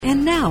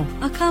And now,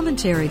 a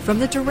commentary from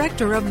the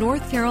director of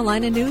North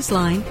Carolina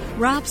Newsline,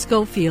 Rob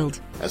Schofield.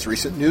 As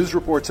recent news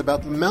reports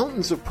about the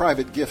mountains of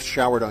private gifts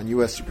showered on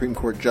U.S. Supreme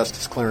Court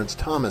Justice Clarence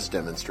Thomas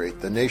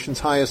demonstrate, the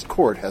nation's highest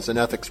court has an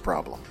ethics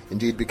problem.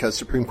 Indeed, because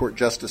Supreme Court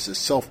justices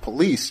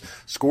self-police,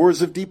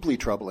 scores of deeply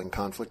troubling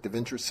conflict of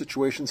interest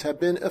situations have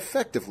been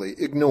effectively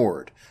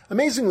ignored.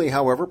 Amazingly,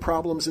 however,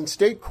 problems in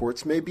state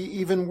courts may be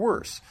even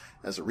worse.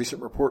 As a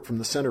recent report from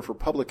the Center for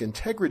Public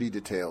Integrity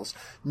details,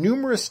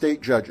 numerous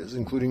state judges,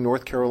 including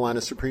North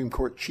Carolina Supreme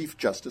Court Chief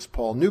Justice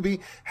Paul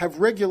Newby, have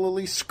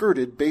regularly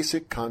skirted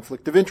basic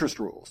conflict of interest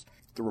rules.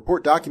 The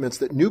report documents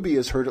that Newby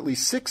has heard at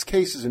least 6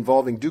 cases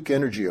involving Duke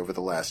Energy over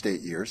the last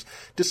 8 years,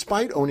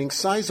 despite owning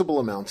sizable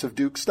amounts of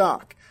Duke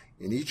stock.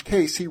 In each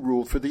case, he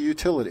ruled for the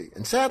utility.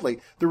 And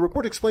sadly, the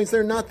report explains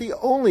they're not the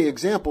only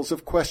examples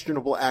of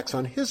questionable acts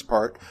on his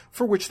part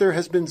for which there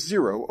has been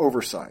zero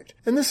oversight.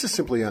 And this is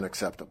simply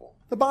unacceptable.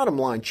 The bottom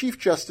line, Chief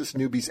Justice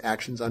Newby's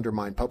actions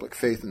undermine public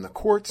faith in the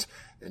courts,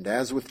 and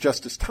as with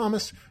Justice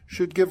Thomas,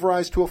 should give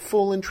rise to a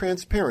full and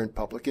transparent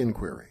public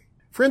inquiry.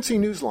 For NC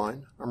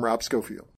Newsline, I'm Rob Schofield.